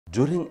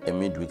During a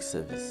midweek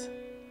service,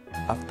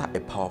 after a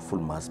powerful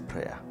mass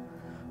prayer,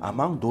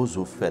 among those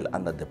who fell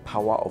under the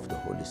power of the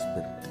Holy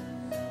Spirit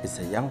is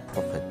a young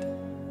prophet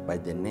by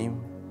the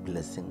name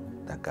Blessing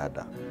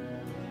Dagada.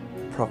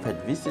 Prophet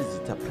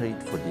Zitha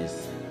prayed for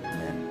this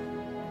man.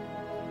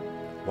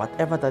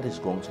 Whatever that is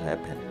going to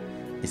happen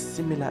is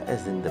similar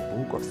as in the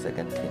book of 2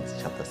 Kings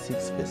chapter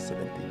 6 verse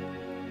 17,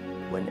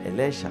 when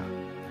Elisha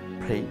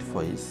prayed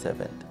for his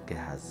servant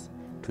Gehazi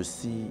to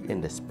see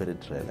in the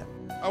spirit realm.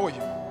 How are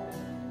you?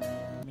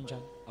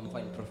 I'm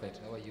fine, Prophet.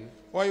 How are you?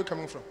 Where are you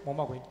coming from?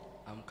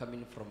 I'm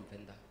coming from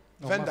Venda.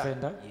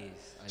 Venda?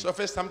 Yes. It's your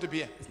first time to be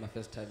here? It's my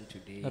first time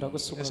today.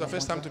 It's your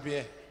first time to be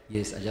here?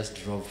 Yes, I just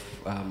drove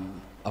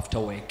after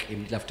work.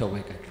 Immediately after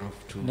work, I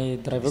drove to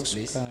this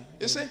place.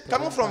 You see,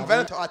 coming from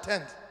Venda to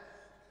attend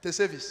the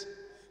service.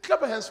 Clap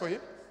your hands for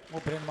him.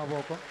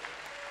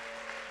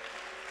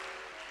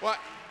 What?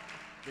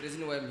 The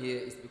reason why I'm here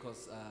is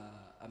because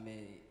I'm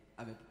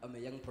a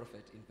young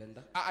prophet in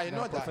Venda. I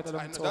know that.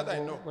 I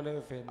know.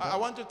 I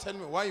want you to tell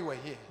me why you were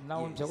here.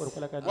 Yes.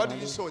 What did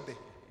you saw there?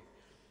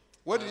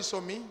 What did you saw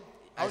me?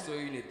 I saw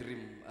you in a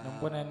dream.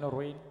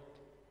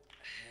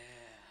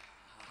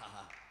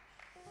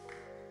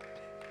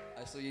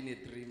 I saw you in a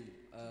dream.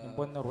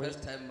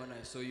 First time when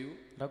I saw you.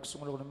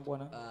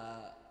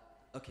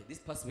 Okay, this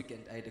past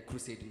weekend I had a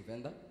crusade in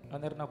Venda.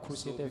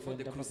 So before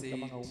the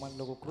crusade, I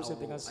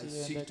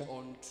switched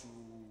on to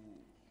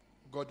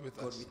God with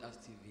us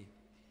TV.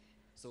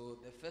 So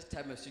the first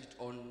time I switched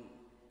on,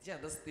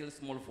 that still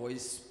small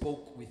voice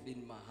spoke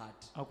within my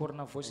heart and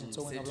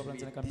said to me,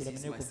 "This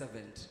is my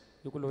servant."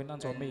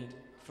 And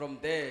from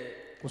there,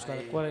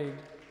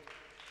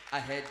 I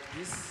had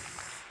this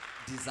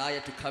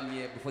desire to come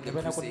here before the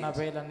crusade. I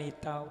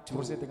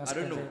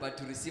don't know, but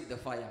to receive the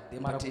fire, the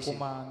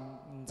impartation.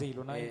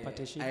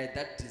 I had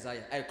that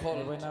desire. I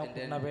called and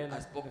then I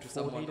spoke to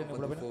someone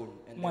over the phone,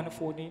 and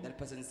then that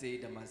person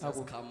said I must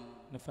just come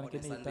on a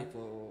Sunday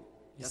for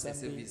just a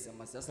service. I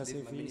must just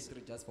leave my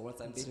ministry just for one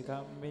Sunday and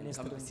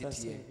come visit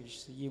here.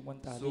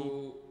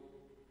 So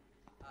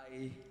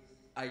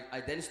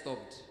I then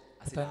stopped.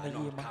 I said, I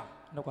don't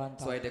come.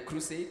 So I had a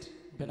crusade.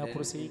 And then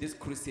in this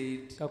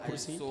crusade, I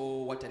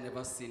saw what I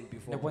never seen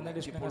before.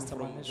 People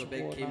from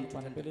Joburg came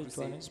to the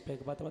crusade,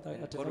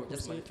 and God was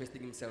just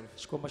manifesting Himself.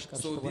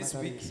 So this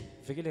week,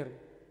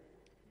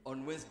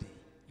 on Wednesday,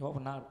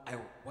 I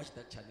watched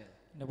that channel.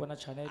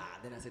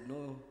 Then I said,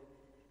 no,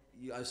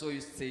 I saw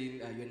you saying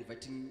you're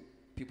inviting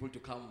people to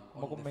come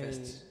on the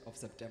 1st of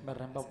September.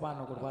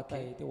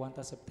 Okay.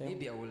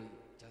 Maybe I will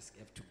just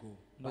have to go.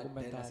 But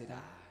then I said,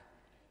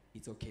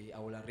 it's okay, I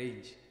will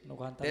arrange.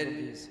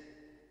 Then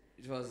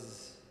it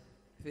was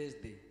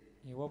Thursday.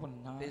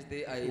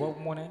 Thursday, I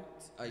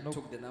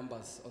took the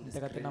numbers on the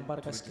screen to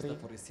register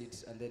for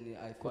receipt, and then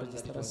I found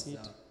that it was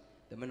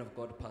the man of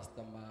God,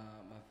 Pastor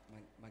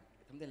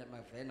something like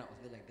Mavena or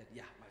something like that.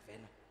 Yeah,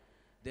 Mavena.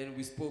 Then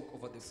we spoke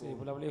over the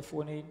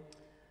phone.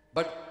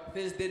 But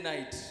Thursday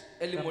night,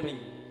 early morning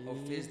of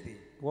Thursday,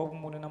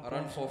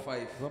 around 4 or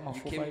 5,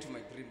 you came to my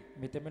dream.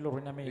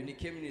 When you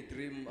came in a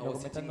dream, I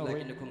was sitting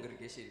like in a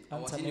congregation. I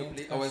was in your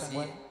place. I was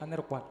here.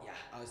 Yeah,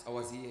 I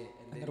was here.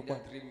 And then in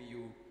that dream,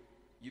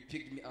 you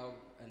picked me up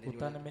and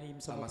then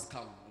I must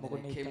come. And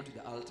then I came to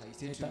the altar. He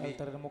said to me,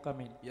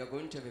 you are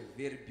going to have a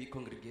very big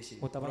congregation.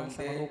 From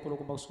there,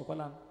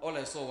 all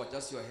I saw was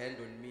just your hand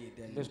on me.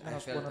 Then I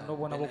felt that.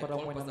 Then I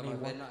called Pastor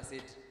Mavena. I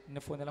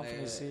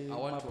said, I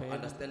want to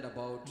understand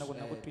about the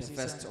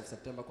 1st of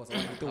September because I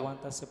want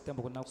to come.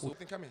 So,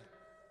 come here.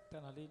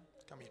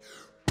 Come here.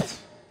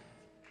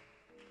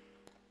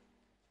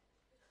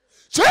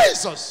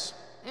 Jesus!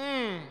 Hey!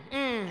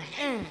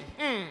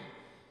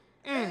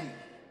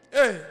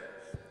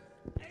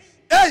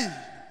 Hey!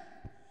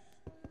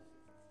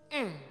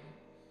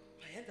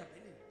 My hands are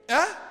burning.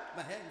 Huh?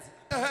 My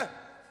hands.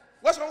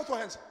 What's wrong with your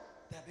hands?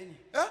 They are burning.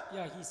 Huh?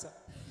 Yeah, sir.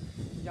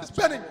 It's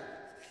burning.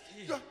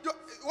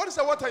 What is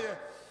the water here?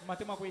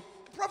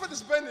 Prophet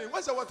is burning.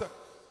 What's the water?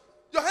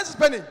 Your hands is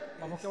burning.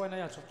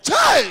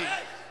 Hey!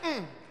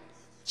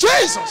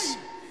 Jesus!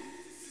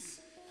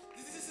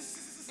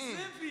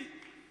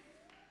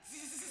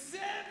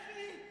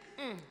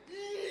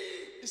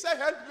 He said,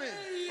 help me.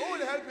 Who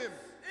will help him?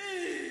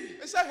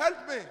 He said,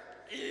 help me.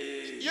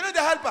 You need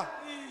the helper.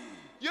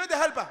 You need the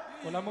helper.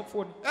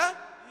 Huh?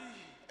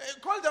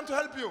 Call them to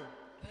help you.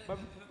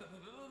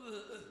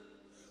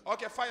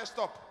 Okay, fire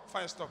stop.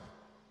 Fire stop.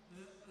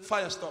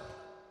 Fire stop.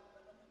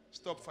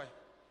 Stop fire.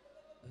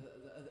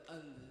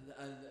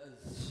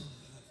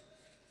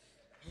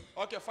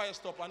 Okay, fire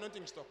stop.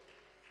 Anointing stop.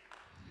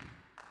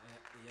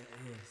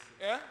 Yes.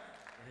 Yeah?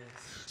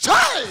 Yes.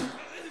 Hey!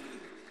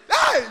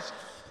 Hey!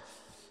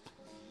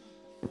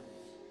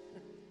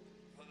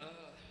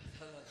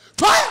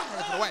 Fire!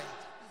 Everywhere.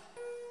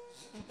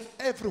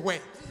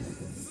 Everywhere.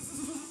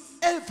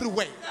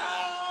 Everywhere.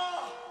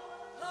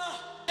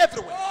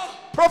 Everywhere.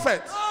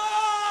 Prophet.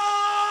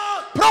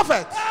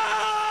 Prophet.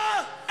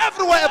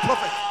 Everywhere,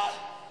 prophet.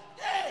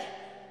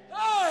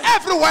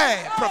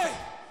 Everywhere, prophet.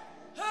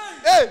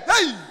 Hey,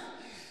 hey,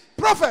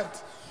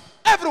 prophet.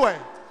 Everywhere.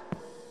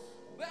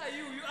 Where are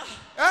you? You are.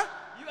 Huh?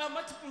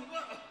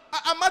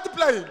 I'm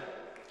multiplying.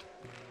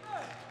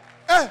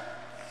 My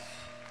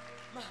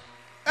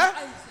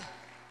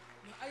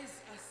eyes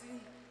are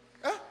seeing.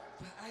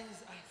 My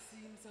eyes are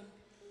seeing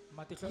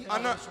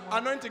something.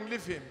 Anointing,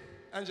 leave him.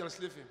 Angels,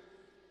 leave him.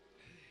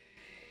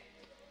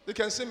 You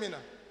can see me now.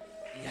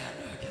 Yeah,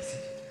 no, I can see.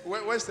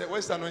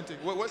 Where's the anointing?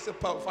 What's the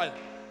power fire?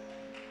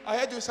 I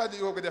heard you said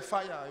you were with the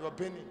fire. You were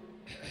burning.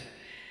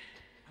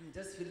 I'm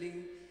just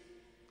feeling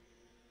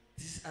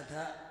this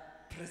other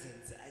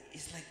presence.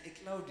 It's like a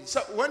cloud.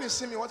 So when you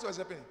see me, what was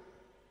happening?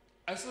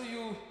 I saw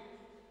you.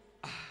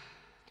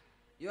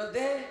 You are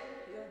there.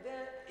 You are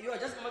there. You are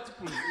just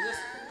multiple.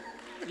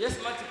 You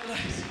just multiplied.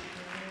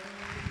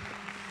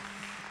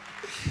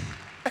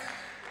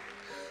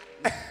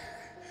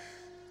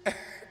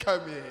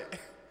 Come here.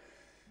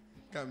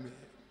 Come here.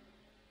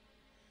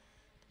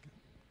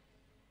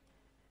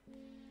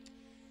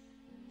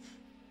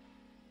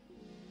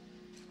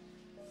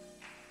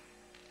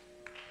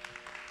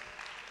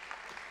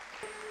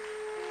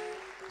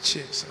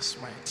 Jesus'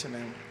 mighty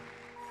name.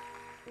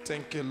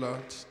 Thank you,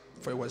 Lord,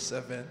 for your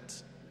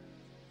servant.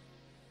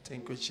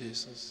 Thank you,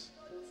 Jesus.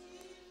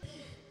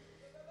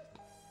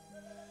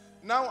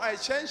 Now I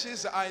change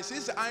his eyes.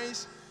 His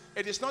eyes,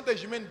 it is not a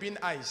human being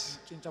eyes.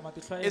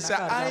 It's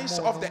the eyes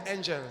of the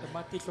angel.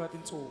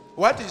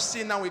 What you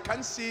see now, we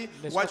can't see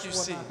what you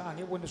see.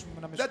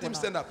 Let him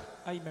stand up.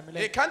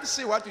 He can't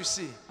see what you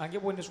see.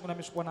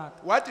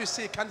 What you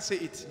see, he can't see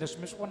it.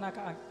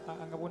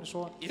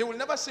 He will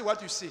never see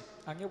what you see.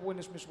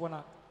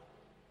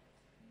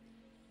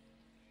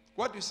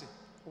 What do you see?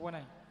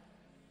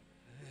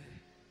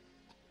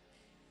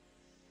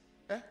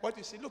 What do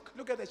you see?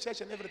 Look at the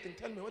church and everything.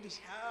 Tell me, what is?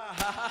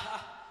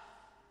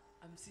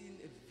 I'm seeing.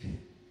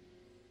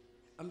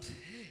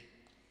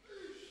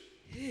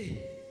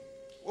 Hey.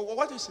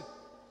 What do you see?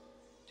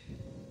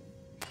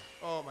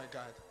 Oh my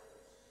God!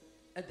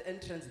 At the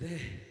entrance there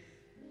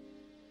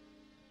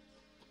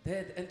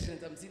at the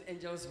entrance, I'm seeing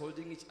angels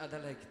holding each other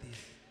like this,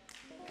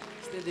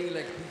 standing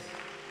like this.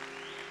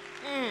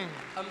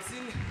 I'm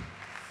seeing.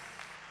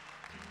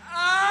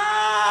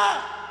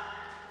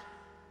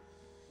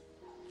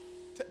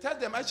 Tell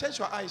them, I changed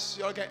your eyes.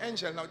 You're like an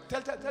angel now.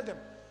 Tell them.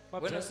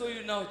 When I saw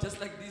you now, just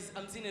like this,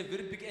 I'm seeing a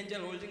very big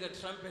angel holding a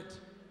trumpet,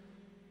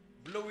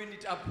 blowing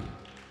it up.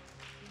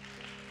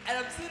 And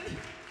I'm seeing,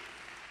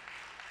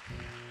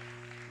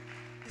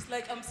 it's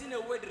like I'm seeing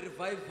a word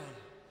revival.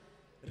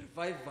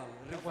 Revival.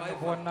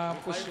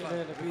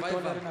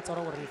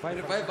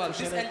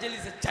 This angel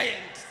is a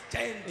giant.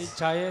 He's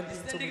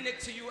standing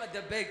next to you at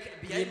the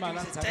back. Behind you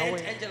is a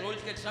giant angel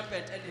holding a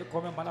trumpet. And it's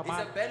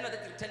a banner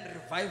that returns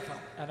revival.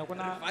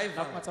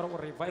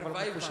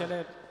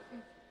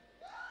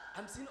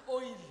 I'm seeing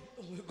oil.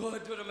 Oh my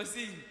God, what am I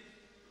seeing?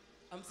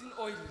 I'm seeing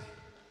oil.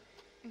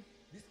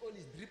 This oil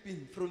is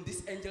dripping from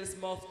this angel's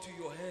mouth to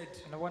your head.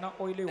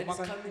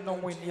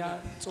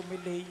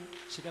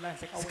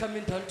 It's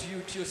coming down to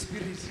you, to your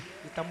spirit.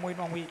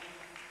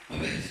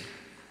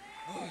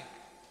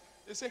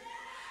 You see,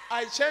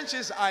 I changed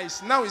his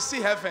eyes. Now you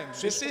see heaven.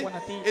 You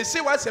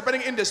see what's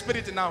happening in the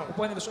spirit now.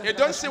 You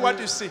don't see what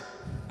you see.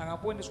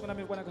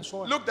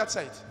 Look that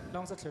side.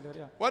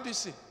 What do you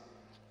see?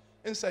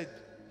 Inside.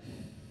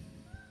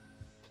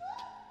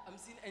 I'm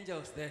seeing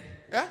angels there.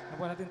 Yeah?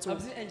 I'm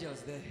seeing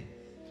angels there.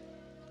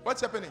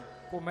 What's happening?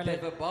 They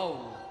have a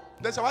bowl.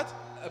 There's a what?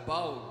 A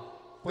bowl.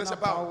 There's a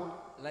bowl.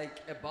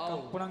 Like a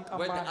bowl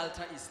where the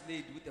altar is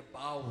laid with a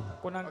bowl.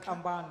 Okay.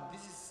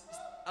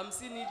 I'm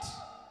seeing it,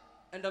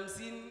 and I'm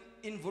seeing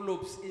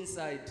envelopes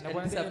inside, and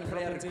it's a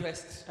prayer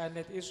request.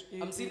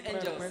 I'm seeing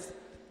angels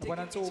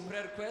taking each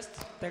prayer request.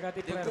 They go.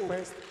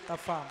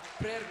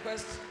 Prayer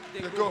request.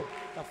 They go.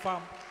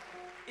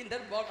 In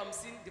that bowl, I'm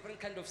seeing different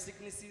kind of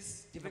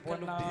sicknesses, different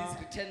kind of diseases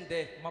written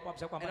there.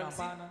 And I'm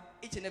seeing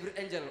each and every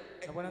angel,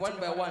 one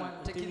by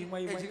one, taking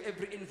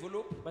every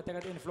envelope,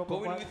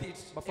 going with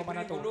it. Every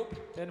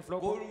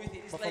envelope, going with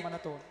it. It's like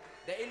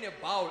they're in a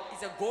bowl.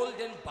 It's a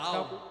golden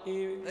bowl.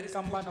 That is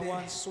put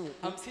there.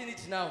 I'm seeing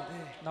it now.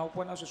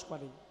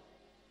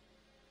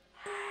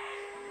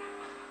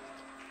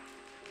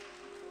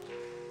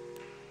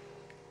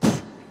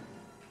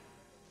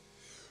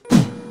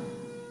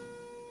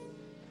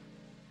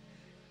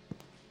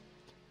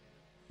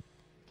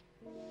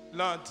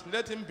 Lord,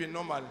 let him be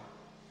normal.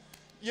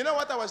 You know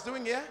what I was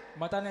doing here?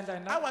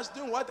 I was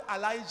doing what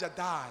Elijah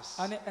does.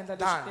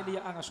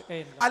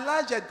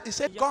 Elijah, he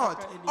said,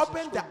 God,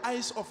 open the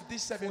eyes of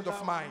this servant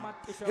of mine.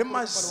 He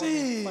must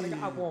see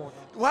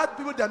what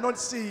people do not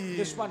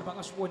see.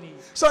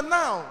 So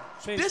now,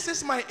 this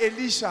is my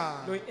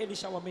Elisha.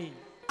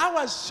 I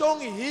was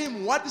showing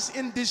him what is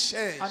in this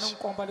church.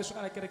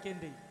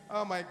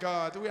 Oh my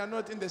God, we are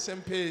not in the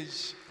same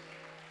page.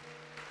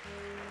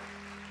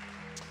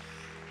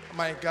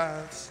 My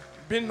God,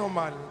 be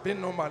normal,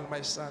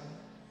 my son.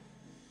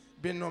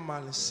 Be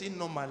normal, see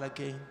normal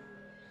again.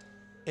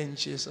 In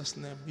Jesus'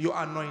 name, you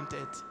are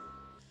anointed.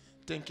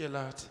 Thank you,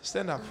 Lord.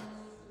 Stand up.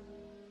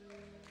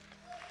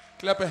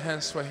 Clap your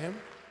hands for him.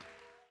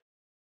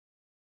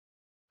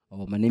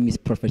 My name is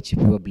Prophet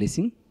Chipiwa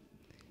Blessing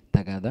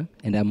Tagada,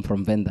 and I'm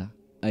from Venda.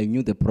 I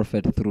knew the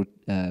prophet through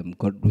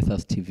God With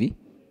Us TV.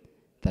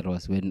 That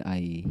was when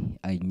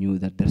I knew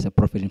that there's a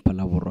prophet in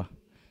Palabora.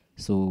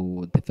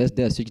 So the first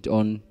day I switched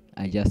on,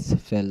 I just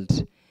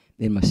felt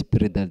in my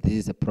spirit that this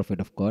is a prophet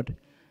of God.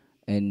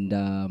 And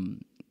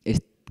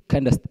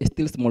a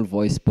still small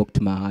voice spoke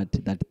to my heart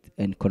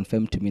and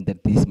confirmed to me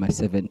that this is my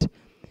servant.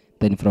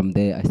 Then from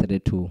there, I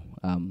started to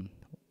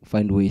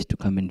find ways to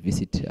come and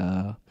visit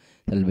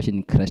Salvation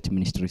in Christ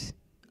Ministries.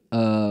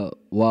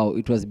 Wow,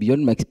 it was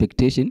beyond my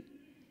expectation.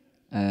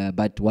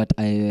 But what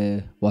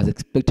I was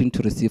expecting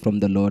to receive from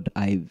the Lord,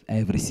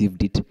 I've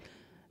received it.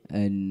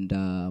 And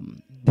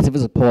the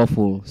service was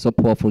powerful, so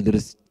powerful. There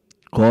is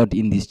God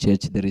in this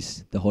church. There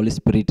is the Holy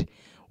Spirit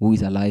who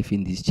is alive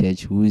in this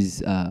church, who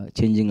is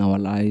changing our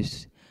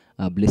lives,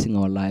 blessing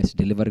our lives,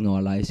 delivering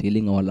our lives,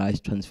 healing our lives,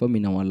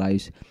 transforming our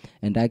lives.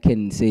 And I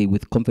can say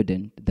with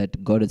confidence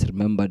that God has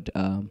remembered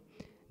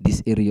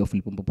this area of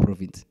Limpopo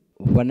province.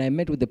 When I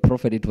met with the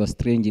prophet, it was a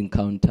strange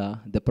encounter.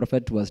 The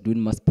prophet was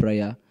doing mass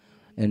prayer.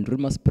 And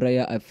during mass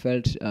prayer, I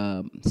felt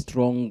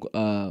strong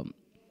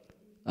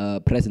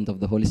presence of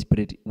the Holy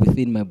Spirit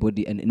within my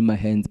body and in my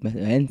hands. My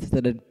hands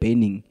started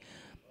burning.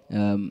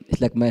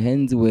 It's like my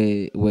hands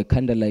were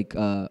kind of like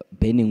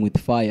burning with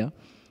fire.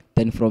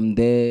 Then from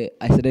there,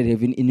 I started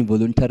having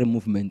involuntary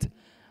movement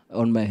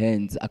on my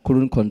hands. I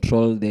couldn't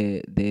control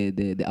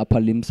the upper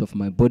limbs of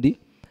my body,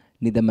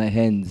 neither my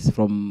hands,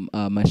 from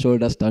my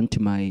shoulders down to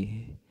my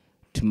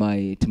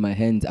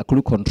hands. I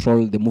couldn't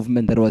control the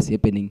movement that was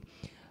happening.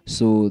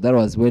 So that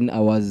was when I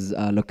was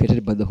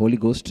located by the Holy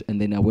Ghost,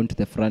 and then I went to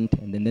the front,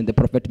 and then the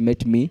prophet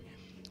met me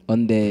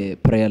on the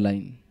prayer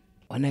line.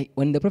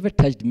 When the prophet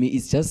touched me,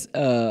 it's just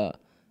it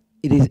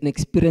is an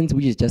experience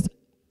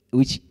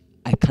which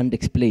I can't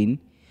explain,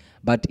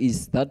 but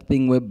it's that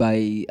thing whereby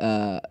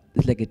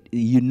it's like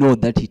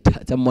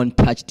that someone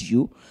touched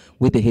you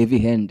with a heavy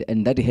hand,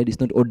 and that hand is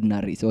not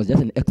ordinary. So it was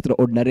just an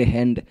extraordinary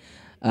hand.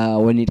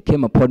 When it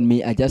came upon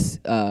me,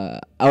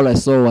 all I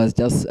saw was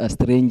just a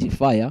strange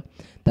fire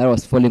that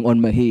was falling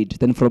on my head.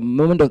 Then from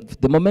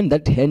the moment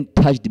that hand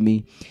touched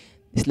me,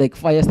 it's like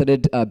fire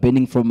started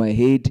burning from my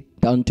head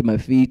down to my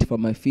feet,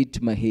 from my feet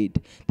to my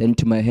head, then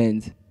to my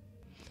hands.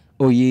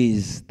 Oh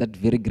yes, that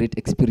very great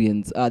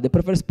experience. The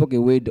prophet spoke a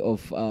word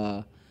of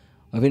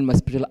having my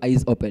spiritual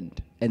eyes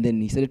opened, and then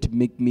he started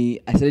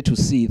I started to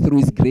see through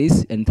his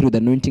grace and through the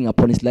anointing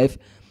upon his life.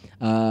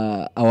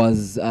 I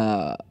was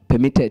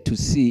permitted to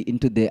see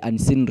into the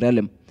unseen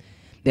realm.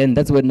 Then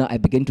that's when I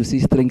began to see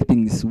strange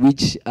things,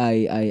 which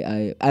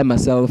I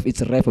myself,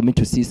 it's rare for me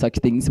to see such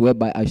things,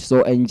 whereby I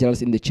saw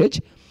angels in the church.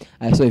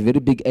 I saw a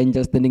very big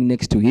angel standing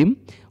next to him,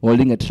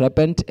 holding a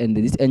trumpet, and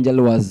this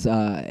angel was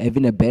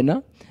having a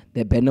banner.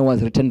 The banner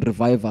was written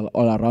revival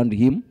all around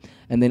him.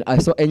 And then I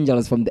saw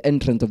angels from the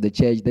entrance of the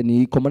church. Then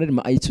he commanded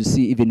my eyes to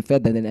see even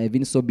further. Then I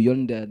even saw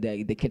beyond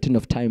the curtain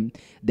of time,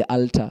 the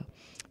altar,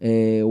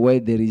 where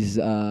there is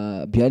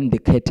behind the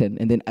curtain.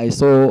 And then I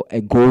saw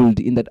a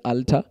gold in that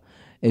altar,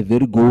 a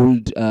very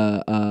gold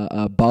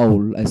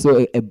bowl. I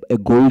saw a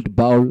gold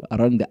bowl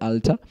around the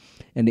altar,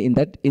 and in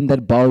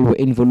that bowl were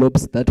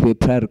envelopes that were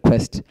prayer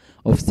requests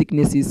of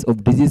sicknesses,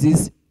 of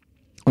diseases,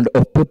 and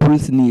of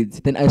people's needs.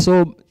 Then I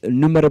saw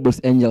innumerable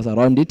angels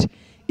around it.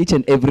 Each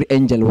and every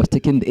angel was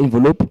taking the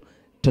envelope,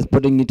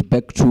 transporting it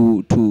back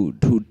to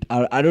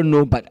I don't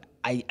know, but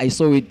I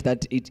saw it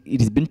that it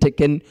has been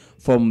taken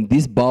from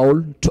this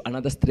bowl to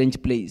another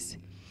strange place,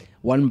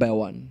 one by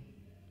one.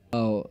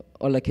 All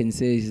I can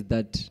say is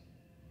that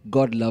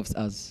God loves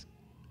us.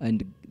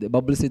 And the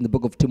Bible says in the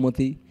book of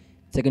Timothy,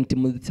 2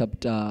 Timothy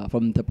chapter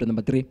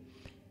number 3,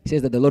 it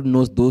says that the Lord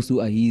knows those who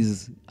are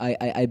his.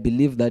 I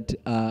believe that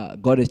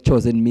God has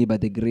chosen me by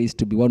the grace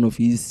to be one of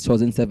his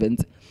chosen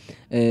servants.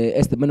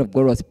 As the man of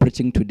God was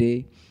preaching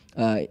today,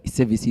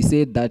 service, he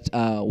said that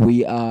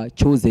we are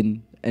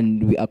chosen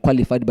and we are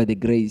qualified by the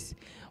grace.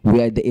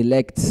 We are the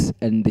elect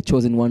and the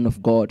chosen one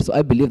of God. So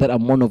I believe that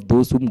I'm one of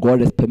those whom God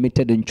has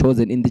permitted and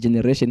chosen in the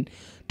generation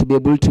to be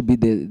able to be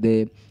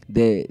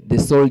the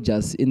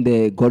soldiers in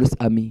the God's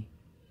army.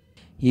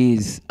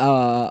 Yes.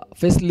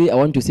 Firstly, I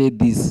want to say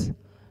this.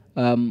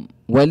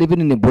 We're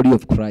living in a body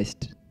of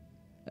Christ,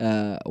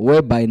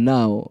 whereby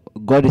now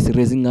God is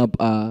raising up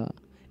a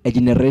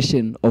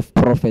generation of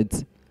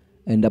prophets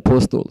and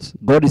apostles.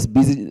 God is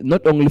busy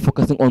not only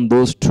focusing on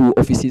those two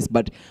offices,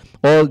 but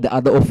all the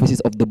other offices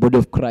of the body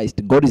of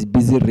Christ. God is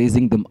busy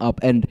raising them up,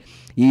 and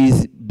he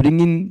is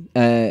bringing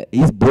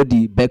his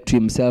body back to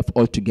himself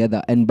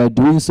altogether. And by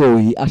doing so,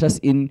 he ushers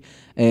in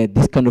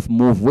this kind of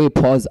move where he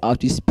pours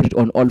out his spirit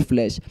on all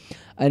flesh.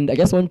 And I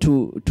just want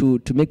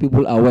to make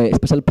people aware,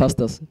 especially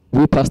pastors,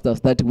 we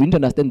pastors, that we need to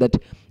understand that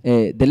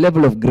the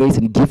level of grace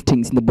and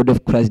giftings in the body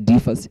of Christ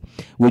differs.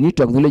 We need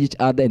to acknowledge each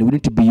other, and we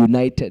need to be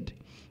united.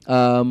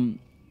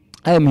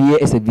 I am here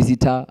as a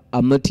visitor.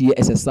 I'm not here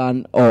as a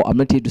son, or I'm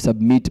not here to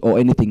submit or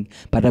anything,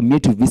 but I'm here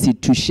to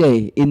visit, to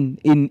share in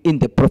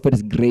the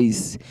prophet's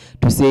grace,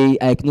 to say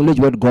I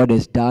acknowledge what God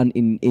has done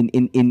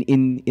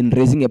in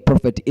raising a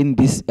prophet in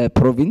this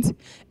province,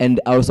 and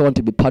I also want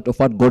to be part of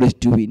what God is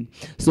doing.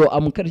 So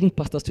I'm encouraging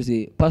pastors to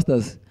say,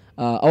 pastors,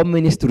 our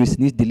ministries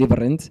need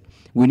deliverance.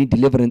 We need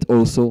deliverance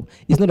also.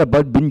 It's not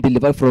about being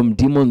delivered from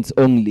demons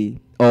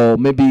only. Or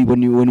maybe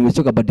when we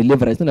talk about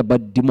deliverance, it's not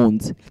about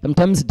demons.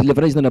 Sometimes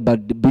deliverance is not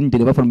about being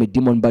delivered from a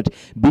demon, but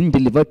being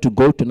delivered to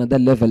go to another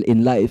level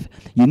in life.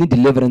 You need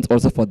deliverance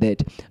also for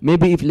that.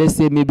 Maybe if, let's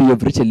say, maybe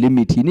you've reached a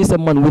limit, you need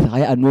someone with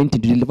high anointing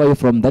to deliver you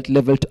from that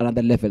level to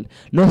another level.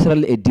 Not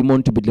necessarily a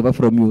demon to be delivered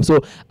from you. So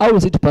I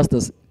will say to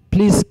pastors,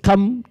 please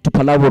come to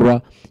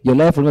Palabura. Your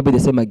life will not be the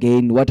same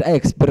again. What I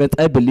experienced,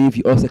 I believe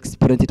you also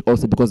experience it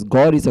also, because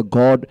God is a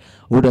God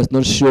who does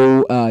not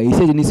show, he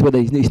says in his word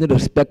that he's not a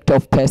respecter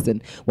of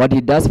person. What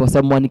he does for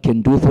someone, he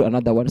can do through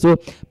another one. So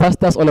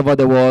pastors all over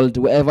the world,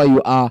 wherever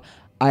you are,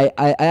 I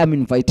am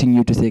inviting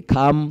you to say,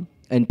 come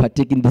and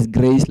partake in this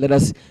grace. Let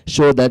us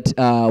show that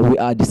we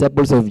are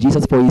disciples of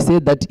Jesus. For he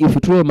said that if you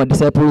truly are my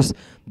disciples,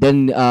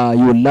 then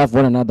you will love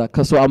one another.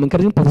 So I'm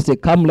encouraging people to say,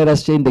 come, let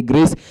us share in the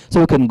grace so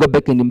we can go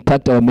back and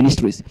impact our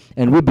ministries.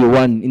 And we'll be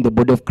one in the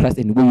body of Christ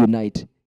and we'll unite.